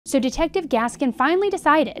So Detective Gaskin finally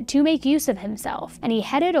decided to make use of himself, and he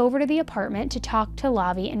headed over to the apartment to talk to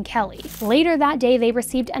Lavi and Kelly. Later that day, they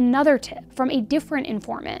received another tip from a different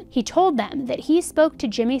informant. He told them that he spoke to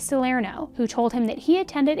Jimmy Salerno, who told him that he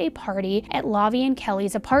attended a party at Lavi and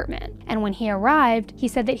Kelly's apartment. And when he arrived, he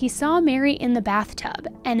said that he saw Mary in the bathtub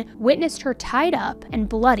and witnessed her tied up and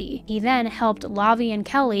bloody. He then helped Lavi and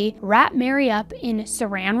Kelly wrap Mary up in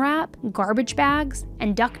saran wrap, garbage bags,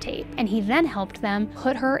 and duct tape, and he then helped them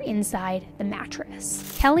put her inside the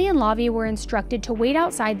mattress. Kelly and Lavi were instructed to wait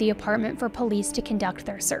outside the apartment for police to conduct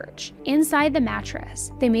their search. Inside the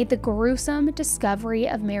mattress, they made the gruesome discovery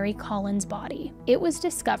of Mary Collins' body. It was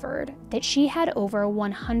discovered that she had over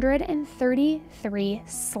 133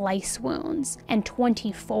 slice wounds and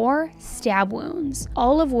 24 stab wounds,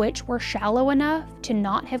 all of which were shallow enough to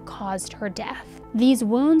not have caused her death. These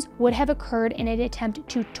wounds would have occurred in an attempt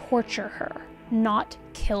to torture her, not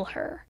kill her.